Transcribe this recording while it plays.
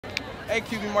Hey,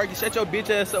 QB Marky, shut your bitch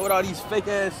ass up with all these fake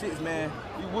ass shits, man.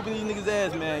 You whooping these niggas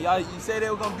ass, man. Y'all, you say they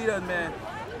were gonna beat us, man.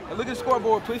 Hey, look at the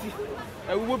scoreboard, pussy.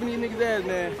 Hey, we whooping these niggas ass,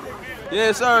 man.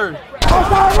 Yes, sir.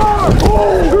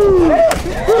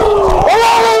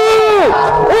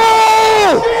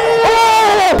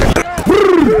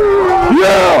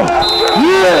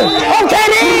 Yeah. Okay,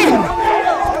 then.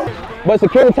 But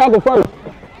secure the tackle first.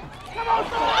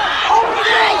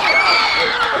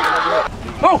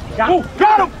 Oh, got him!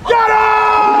 Got him!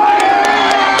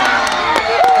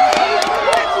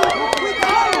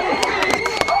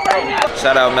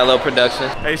 Shout out Mellow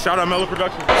Productions. Hey, shout out Mellow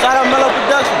Productions. Shout out Mellow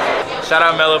Productions. Shout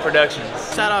out Mellow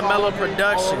Productions. Shout out Mellow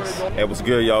Productions. Hey, what's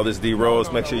good, y'all? This is D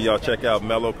Rose. Make sure y'all check out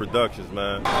Mellow Productions,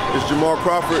 man. It's Jamal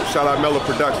Crawford. Shout out Mellow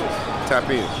Productions. Tap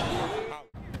in.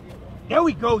 There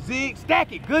we go, Zig.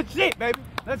 Stack it. Good shit, baby.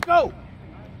 Let's go.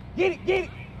 Get it, get it.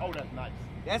 Oh, that's nice.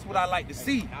 That's what I like to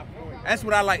see. That's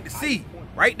what I like to see.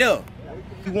 Right there.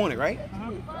 You want it, right?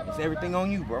 It's everything on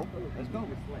you, bro. Let's go.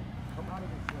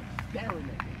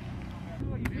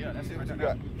 Yeah, that's what you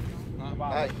got.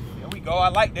 There we go. I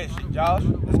like that shit, Josh.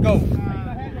 Let's go.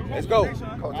 Let's go.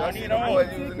 Coach, I see the boys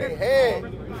using their head.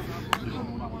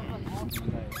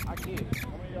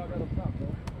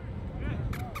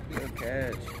 Good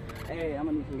catch. Hey, I'm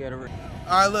gonna need some Gatorade.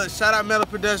 All right, look, shout out Mellow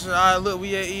Productions. All right, look,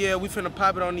 we at EL. We finna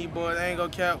pop it on these boys. I ain't gonna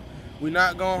cap. We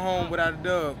not going home without a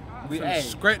dub. We finna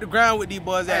scrape the ground with these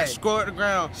boys. Scrub the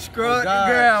ground. Scrub the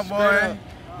ground, boy.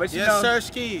 But yes, sir,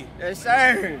 Ski. Yes,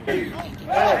 sir.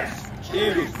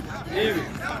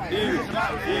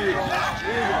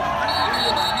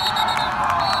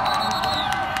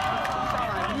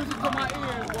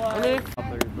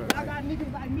 I got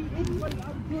niggas like me, anybody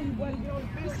opportunity, boy, to get on the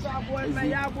field side, boys, man.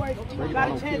 Y'all boys got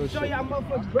a chance to show y'all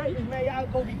motherfuckers greatness, man. Y'all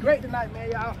gonna be great tonight,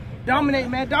 man. Y'all dominate,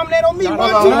 man. Dominate on me. No,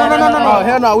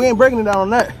 hell no, we ain't breaking it down on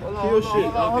that. Kill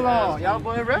shit. Hold on. Y'all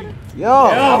boys ready?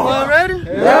 Yo. Y'all boys ready?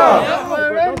 Yeah. Y'all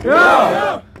boys ready?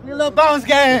 Yeah. Get a little bounce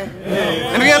game.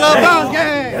 Let me get a little bounce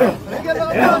game. Let me get a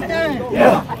little bounce game.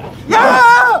 Yeah.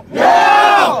 Yeah.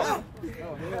 Yeah.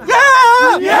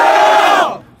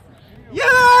 Yeah.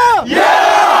 Yeah.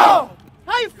 Yeah.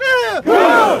 How you feel?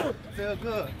 Good. Feel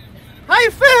good. How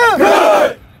you feel?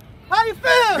 Good. How you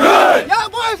feel? Good. Y'all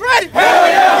boys ready? Hell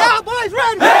yeah. Y'all boys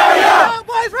ready? Hell yeah. Y'all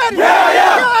boys ready? Hell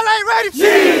yeah. Y'all ain't ready?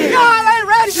 Shit. Y'all ain't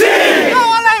ready? Shit.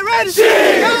 Y'all ain't ready?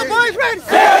 Shit. Y'all boys ready?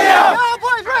 Hell yeah. Y'all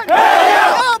boys ready? Hell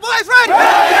yeah. Y'all boys ready?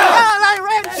 Hell yeah. Y'all ain't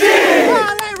ready? Shit.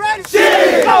 Y'all ain't ready?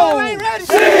 Shit. Y'all ain't ready?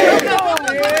 Shit.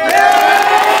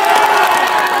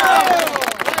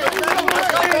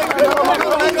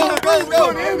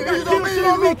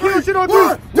 Kill shit on me.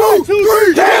 1, 2,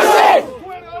 3, Kansas!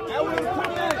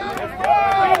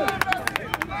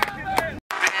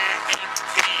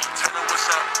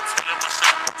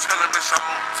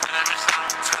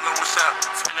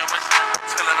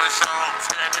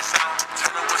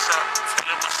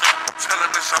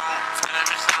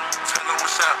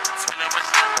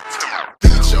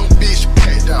 Beat your bitch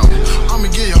back down. I'ma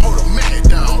get your whole man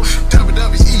down.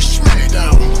 WWE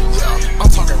Smackdown. Yeah, I'm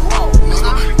talking raw,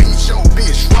 nigga. Beat your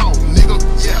bitch raw, nigga.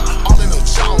 Yeah, all in the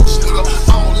jaws, nigga.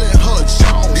 All in her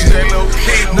jaws.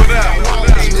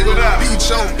 Beat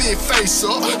your big face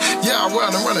up. Yeah, I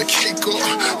run and run a cake up.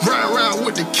 Ride around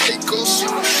with the cake ups.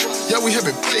 Yeah, we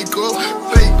having bake up.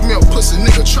 Bake milk, pussy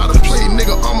nigga. Try to play,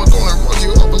 nigga. I'ma gonna roll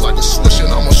you up like a swish and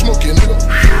I'ma smoke you, nigga.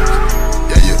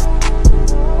 Yeah, yeah.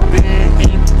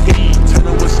 Tell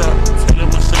him what's up. Tell him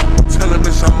what's up. Tell him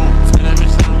it's on. Tell him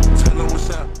it's on. Tell him what's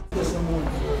up.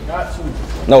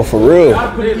 No, for real.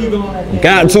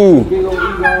 Got to.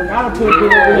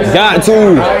 Got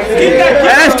to.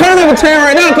 That's turnover chain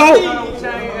right now, coach.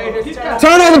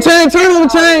 Turnover chain. Turnover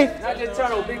chain. Not just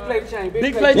turnover, big play chain.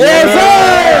 Big play chain. Yes, sir.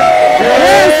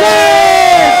 Yes,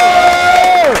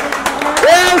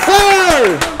 sir.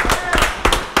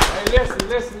 Yes, sir.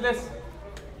 Listen.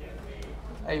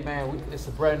 Hey man, it's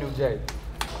a brand new day.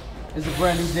 It's a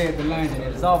brand new day at the landing,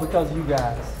 and it's all because of you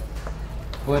guys.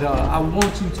 But I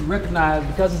want you to recognize,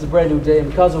 because it's a brand new day and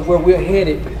because of where we're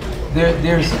headed,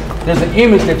 there's an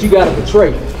image that you got to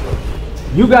portray.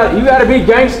 You got to be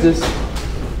gangsters,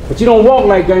 but you don't walk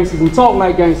like gangsters and talk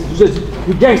like gangsters.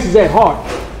 You're gangsters at heart.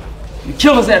 You're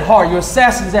killers at heart. You're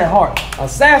assassins at heart.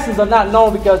 Assassins are not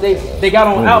known because they got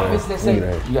on outfits that say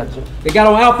they got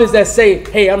on outfits that say,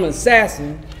 "Hey, I'm an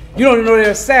assassin." You don't even know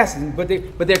they're assassins, but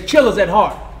they're killers at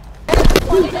heart.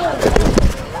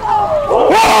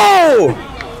 Whoa!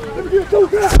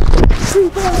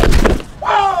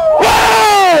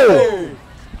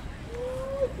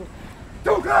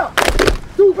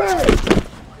 Too bad.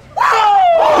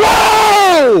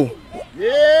 Whoa!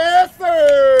 Yes,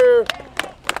 sir.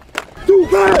 Too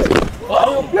bad.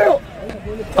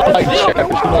 I like this shit.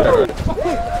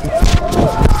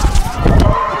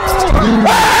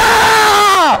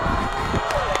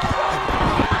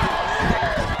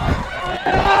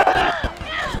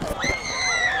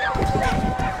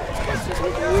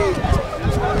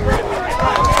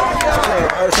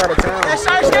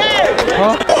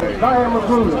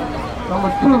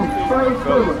 Number 2, Trey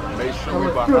Stewart. Make sure we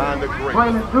behind the green.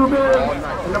 Brandon Dubin,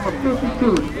 and number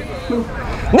 52.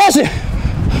 Motion!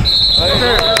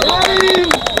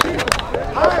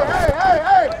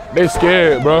 They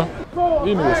scared, bro.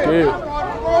 These niggas scared.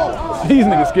 These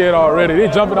niggas scared already. They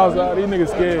jumping outside. These niggas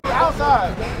scared.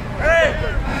 Outside.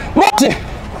 Motion!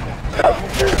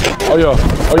 Oh yeah.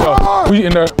 Oh yeah. We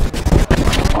in there.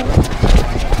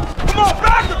 Come on,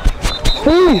 back him!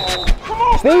 Steve! Come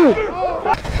on, Steve!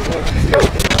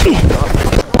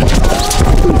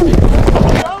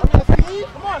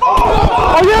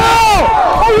 Oh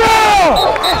yeah! Oh yeah!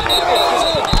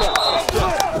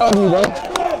 Love you, bro.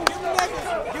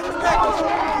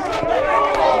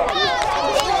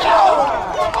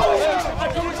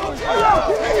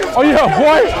 Oh yeah,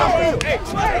 boy!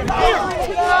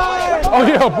 Oh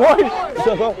yeah, boy! What's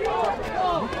up, bro?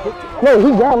 No, he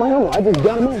grabbed my helmet. I just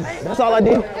got him on. That's all I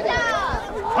did.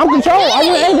 I'm control. I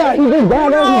went A guy. He just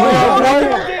grabbed us.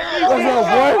 What's up,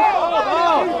 boy?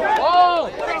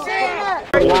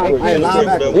 Hey,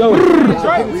 linebacker. Yo.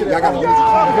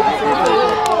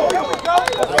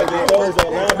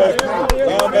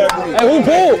 Hey, who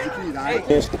pulled?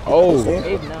 Oh.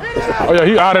 Oh yeah,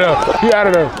 he out of there. He out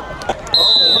of there.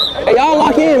 Hey, y'all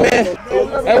lock in, man.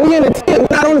 Hey, we in the tent.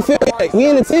 We're not on the field yet. We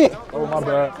in the tent. Oh, my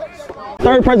bad.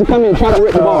 Third person come in and try to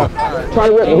rip the ball. Try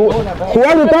to rip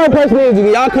whoever the third person is,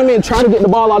 y'all come in and try to get the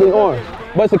ball out of his arm.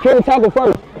 But secure the tackle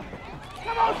first.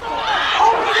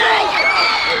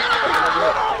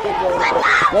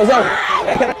 What's up?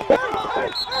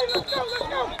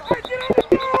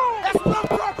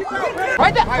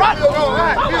 Right there, right. Field go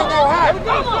high. Field go high.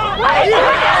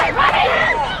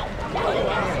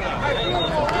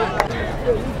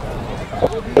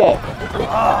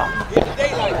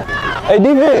 Hey,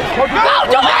 defense. Go,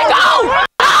 Jermaine, go!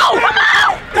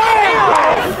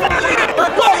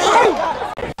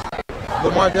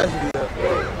 Lamar Jackson.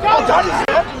 Go, Johnny.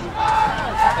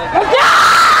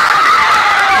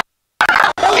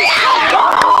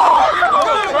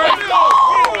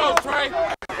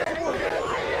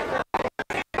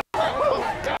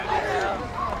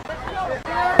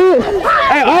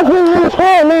 Hey, offense in the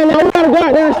score, man. Now we gotta go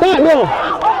out there and stop them.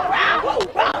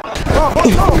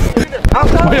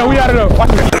 Oh, yeah, we out of there.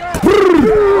 Watch it.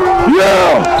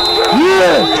 Yeah!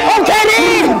 Yeah! Okay,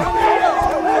 then!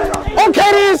 Okay,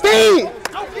 then, Steve!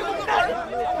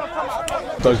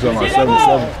 Touchdown on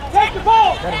 77. Take the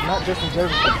ball! That is not just a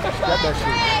jersey. Got that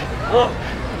shit.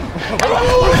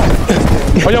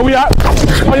 Oh, yeah, we out.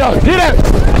 Oh, yeah, get it!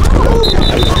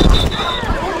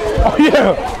 Oh,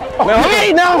 yeah! Man,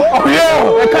 wait now! Oh, yeah!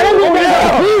 Oh,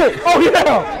 yeah! Oh,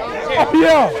 yeah! Oh,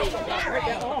 yeah!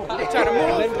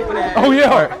 Oh,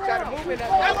 yeah!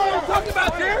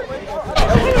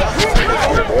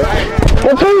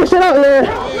 Well, turn your shit out, man!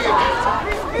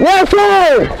 Yes,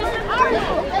 sir!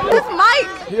 It's Mike!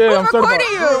 Yeah, I'm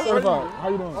recording you! Certified. How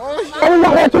you doing? I was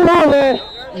out there too long, man!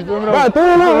 You feel me? Right, 3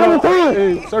 and 0 every time!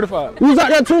 Hey, certified. You was out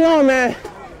there too long, man!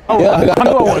 Oh, yeah, I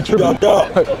knew I wanted to trip.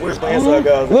 Where's the inside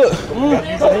guys? Look,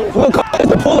 it's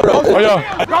the puller though. Oh yeah.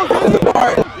 It's the bar.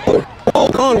 Oh,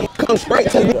 come straight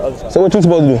to me. So what you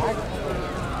supposed to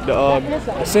do?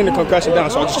 The center come crashing down,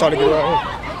 so I just try to get around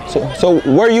here. So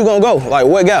where you gonna go? Like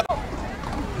what gap?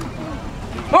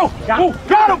 Oh, got him!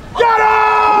 Got him! Got him!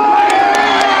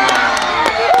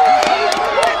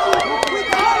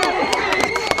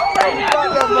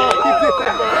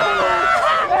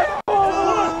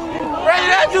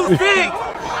 You big!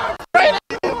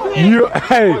 You,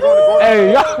 hey,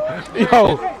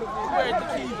 yo.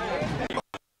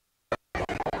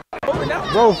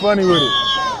 Bro funny with it.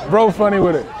 Bro funny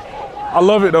with it. I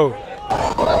love it though.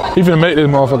 He finna make this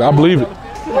motherfucker. I believe it.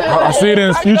 I see it in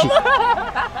his future.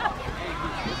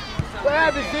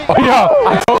 Oh yeah,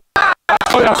 I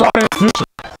told you I saw it in his future.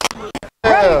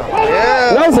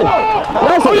 Yeah. Nelson!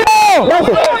 Nelson! Oh,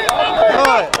 Nelson!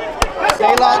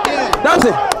 Stay locked in.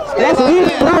 Nelson! Nelson, you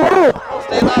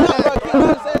Stay locked in.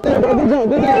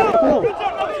 Good job, come on.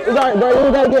 It's alright, bro.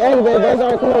 You gotta get aggravated, bro. It's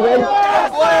alright, come on, baby.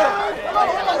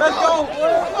 Let's go!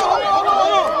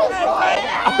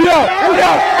 Yeah!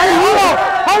 Hey, hold on!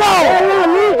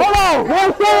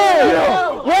 One thing!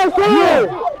 One thing!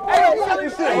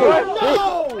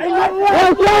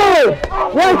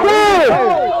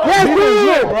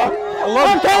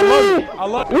 I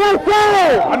love it.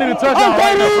 I need a touchdown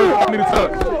right now. I need a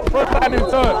touch.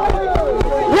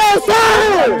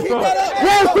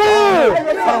 Yes, sir!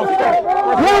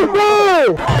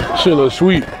 Shit look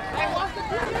sweet.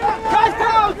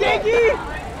 Touchdown, Ziggy!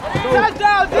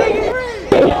 Touchdown, Ziggy!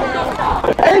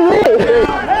 Hey, Nick!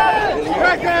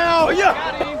 Touchdown! Yeah!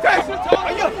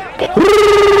 Touchdown!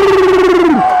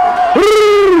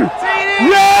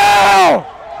 Yeah!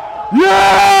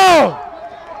 Yeah!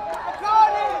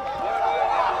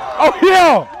 Oh,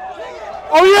 yeah!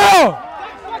 Oh, yeah!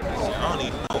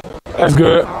 That's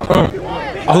good.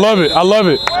 I love it. I love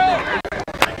it.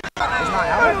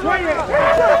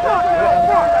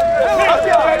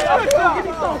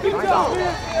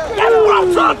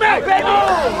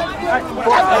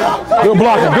 Good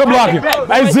blocking. Good blocking.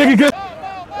 Hey, Ziggy, good.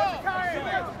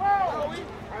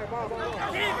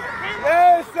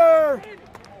 Yes, sir!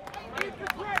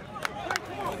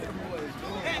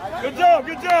 Good job,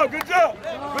 good job, good job,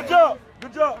 good job,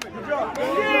 good job, good job. I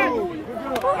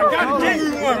gotta give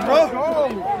you one, bro.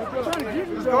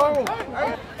 Let's go.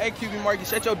 Hey, QB Marky,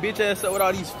 shut your bitch ass up with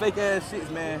all these fake ass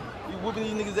shits, man. You whooping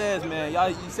these niggas ass, man. Y'all,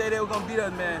 you say they were gonna beat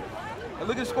us, man. Hey,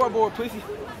 look at the scoreboard, pussy.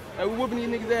 Hey, we whooping these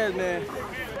niggas ass, man.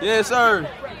 Yes, sir.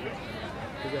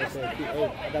 I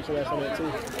got your ass on that too.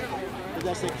 You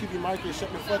gotta say QB Marky, shut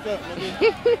the fuck up,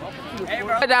 nigga. Hey,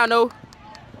 bro. Sit down, though.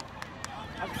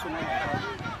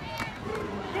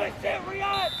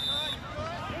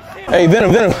 Hey,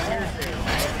 Venom.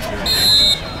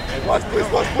 Watch,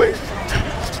 please.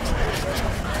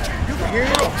 You can hear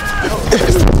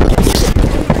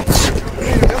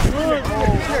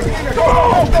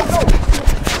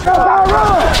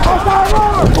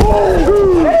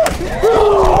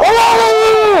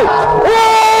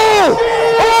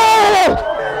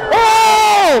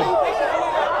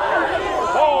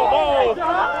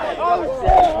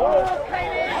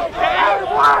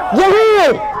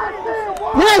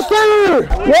Yes, sir!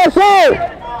 Yes, sir!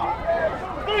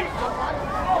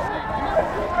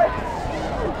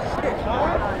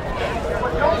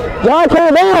 Y'all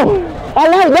calm down. I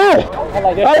like that.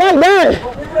 Oh,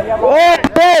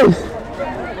 yes.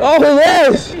 Oh,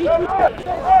 yes.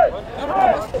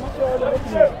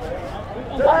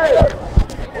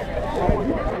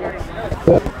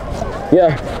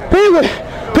 Yeah.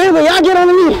 People, y'all get on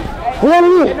the knee.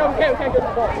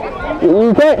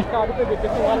 You can't?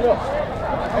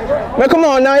 Man, come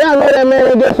on now. Y'all know that man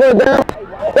will get foot down.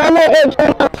 Y'all know it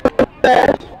can't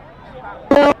fast.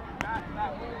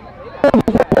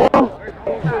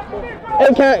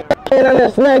 It can't under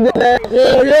smack this ass.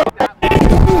 Yeah.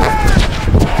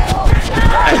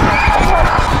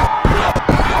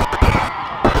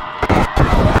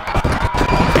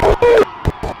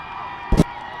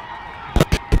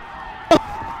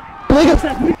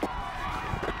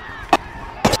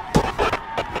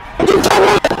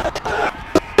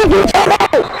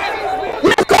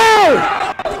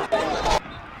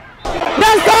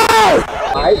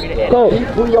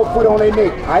 Put your foot on their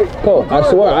neck, alright? Cool. I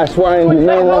swear I didn't do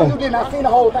nothing wrong. You didn't. I seen the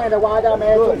whole thing. That's why I got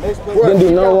mad too. Didn't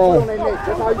do nothing wrong.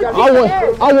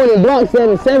 I went in block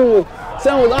 7. 7 was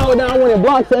all the way down. I went in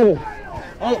block 7.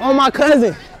 On my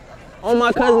cousin. On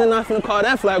my cousin, and not finna call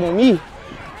that flag on me.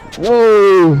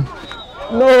 No.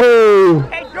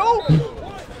 Hey, Joe.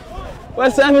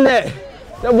 What's 7 at?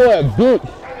 That boy a bitch.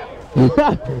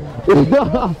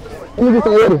 Let me get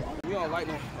some water. We on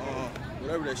lightning,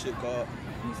 whatever that shit called.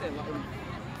 You said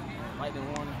lightning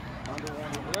warning, thunder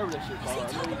warning, whatever that shit called. I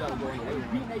know we gotta go in the way.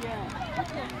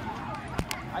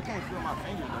 I can't feel my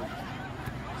fingers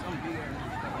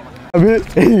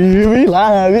though. You be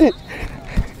lying, bitch.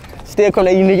 Still come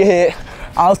at you nigga head.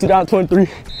 I was 2023.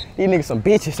 These niggas some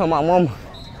bitches on my mama.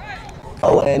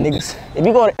 Oh, ass niggas. If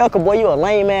you go to ELCA, boy, you a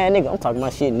lame man nigga. I'm talking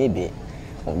my shit in this bitch.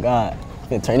 Oh God, I'm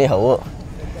finna turn that hoe up.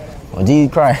 Oh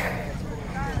Jesus Christ,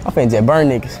 I'm finna just burn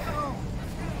niggas.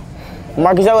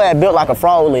 Marcus, your ass built like a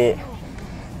frog leg.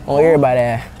 On everybody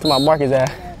ass. To my Marcus ass.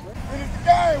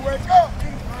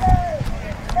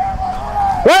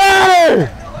 Hey!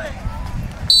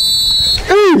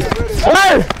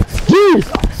 Hey! G!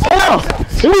 L!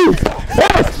 E!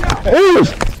 S! Hey!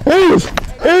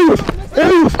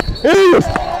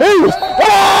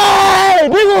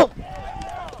 Nigga!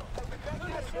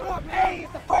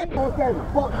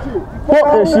 Fuck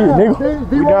that shit, nigga.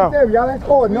 We down. Y'all ain't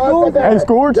scored. No, ain't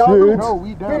scored shit.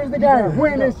 Finish the game.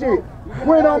 Win this shit.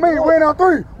 Win on me. Win on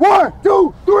 3. 1,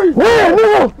 2, 3. Win,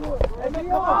 nigga!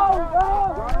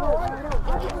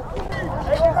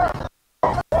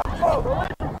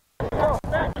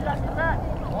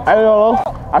 Hey, Lolo.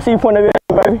 I see you pointing at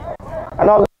me, baby. I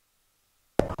know.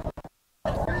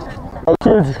 I'll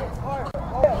kill you.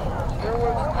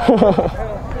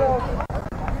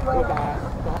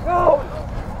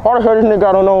 Hard to hurt this nigga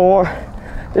I don't know one.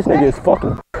 This nigga is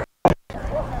fucking.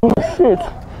 shit.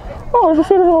 Oh, this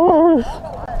shit is all over this.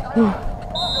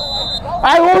 All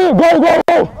right, go, go,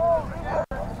 go.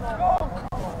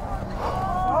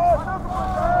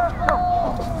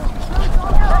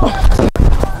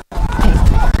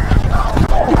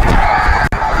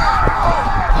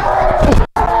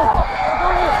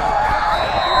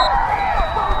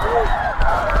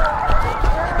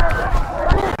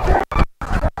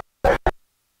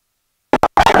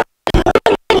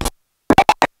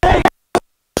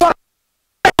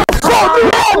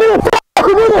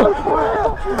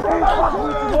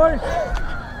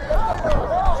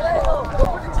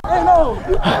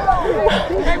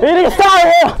 You nigga stop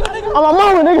here! I'm a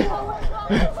mama, nigga!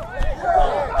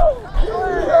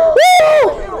 Woo!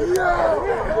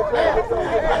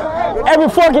 Every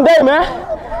fucking day, man!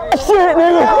 Shit,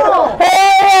 nigga!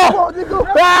 Hell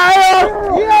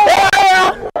yeah!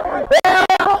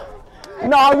 Yeah!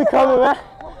 No, I'll be coming, man.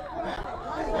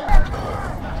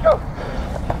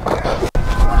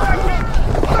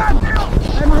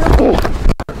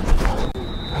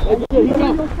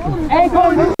 Hey, go!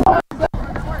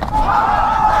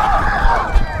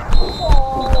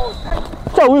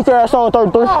 So weak ass on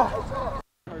 33.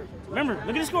 Remember,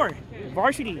 look at the score.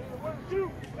 Varsity.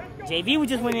 JV we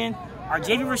just went in. Our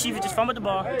JV receiver just fumbled the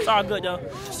ball. It's all good though.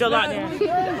 Still locked there.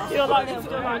 Still locked there.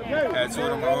 Still locked there. Had 2 of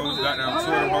them hoes. Got down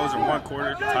 2 of them hoes in 1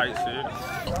 quarter. Tight shit.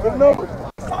 Good number.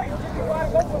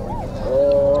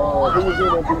 Who was in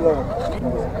there below?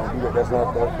 That's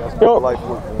not life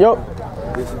work. Yup.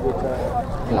 This is good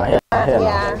time. Nah,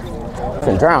 yeah.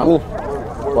 Can drown me.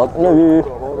 Fuck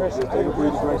nigga.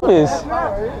 This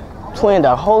twin,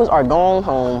 the hoes are going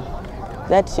home.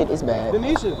 That shit is bad.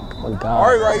 Denisha. Oh God.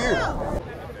 Ari right here.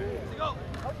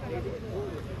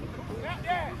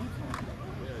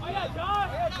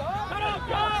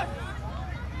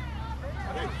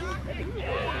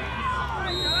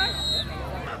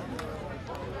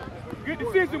 Good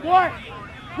decision, boy.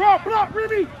 Block,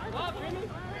 Remy.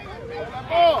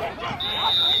 Oh.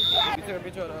 You took a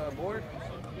picture of the board?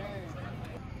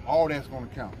 All that's going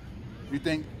to count. You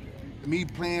think me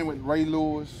playing with Ray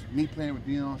Lewis, me playing with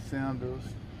Deion Sanders,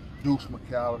 Deuce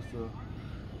McAllister,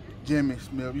 Jimmy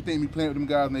Smith, you think me playing with them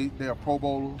guys and they are Pro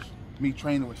Bowlers, me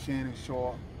training with Shannon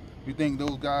Sharpe, you think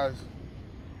those guys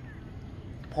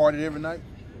partied every night?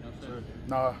 No, sir.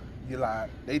 Nah, you lied.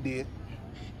 They did.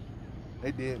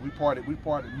 They did. We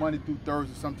partied Monday through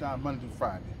Thursday, sometimes Monday through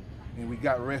Friday. And we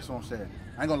got rest on Saturday.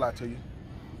 I ain't gonna lie to you.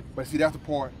 But see, that's the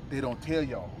part they don't tell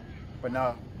y'all. But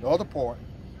now, the other part,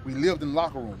 we lived in the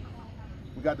locker room.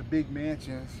 We got the big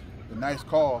mansions, the nice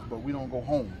cars, but we don't go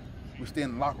home. We stay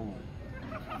in the locker room.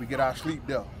 We get our sleep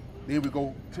there. Then we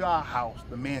go to our house,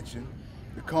 the mansion,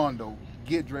 the condo,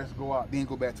 get dressed, go out, then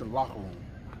go back to the locker room.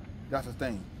 That's the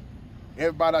thing.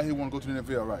 Everybody out here want to go to the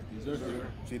NFL, right? Yes, sir.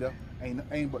 See that?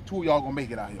 Ain't but 2 of y'all gonna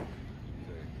make it out here.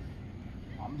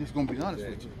 I'm just gonna be honest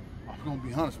with you. I'm gonna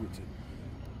be honest with you.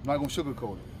 I'm not gonna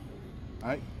sugarcoat it. All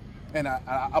right? And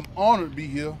I'm honored to be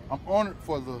here. I'm honored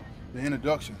for the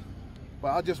introduction.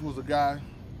 But I just was a guy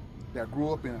that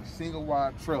grew up in a single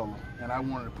wide trailer and I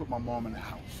wanted to put my mom in the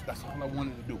house. That's all I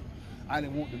wanted to do. I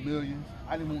didn't want the millions.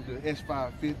 I didn't want the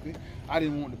S550. I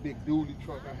didn't want the big dually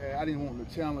truck I had. I didn't want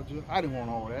the Challenger. I didn't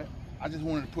want all that. I just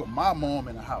wanted to put my mom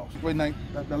in the house. Wait, night,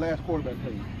 the last quarterback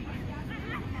played.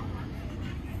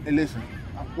 Hey, listen,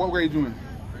 what grade you in?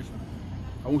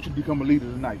 I want you to become a leader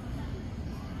tonight.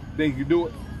 Think you do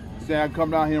it? Say I can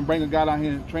come down here and bring a guy down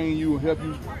here and train you and help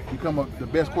you become the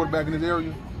best quarterback in this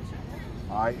area?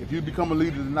 All right, if you become a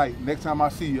leader tonight, next time I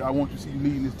see you, I want you to see you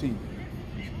leading this team.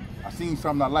 I seen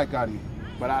something I like out of you,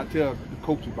 but I tell the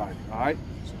coach about it, all right?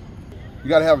 You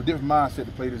gotta have a different mindset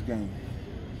to play this game.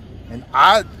 And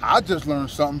I just learned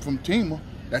something from Tima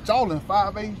that y'all in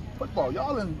 5A football.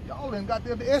 Y'all in got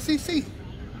the SEC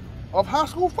of high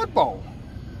school football.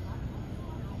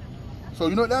 So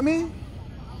you know what that means?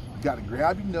 You gotta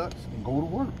grab your nuts and go to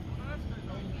work.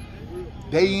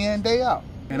 Day in, day out.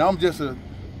 And I'm just an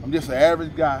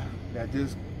average guy that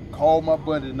just called my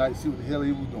buddy tonight to see what the hell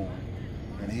he was doing.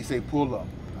 And he said, pull up.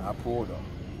 And I pulled up.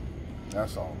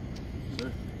 That's all.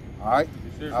 Sure. All right?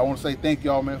 Sure. I want to say thank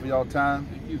y'all, man, for y'all time.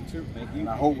 Thank you, too. Thank you. And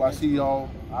I hope I see y'all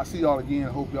again.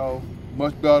 I hope y'all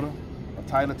much better, a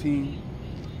tighter team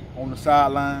on the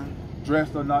sideline,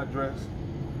 dressed or not dressed.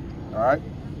 All right?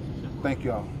 Thank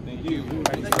y'all. Thank you.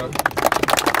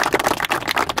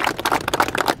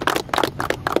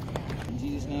 In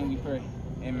Jesus' name we pray.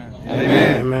 Amen.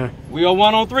 Amen. Amen. We are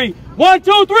 1 on 3. 1,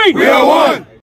 2, 3. We are one.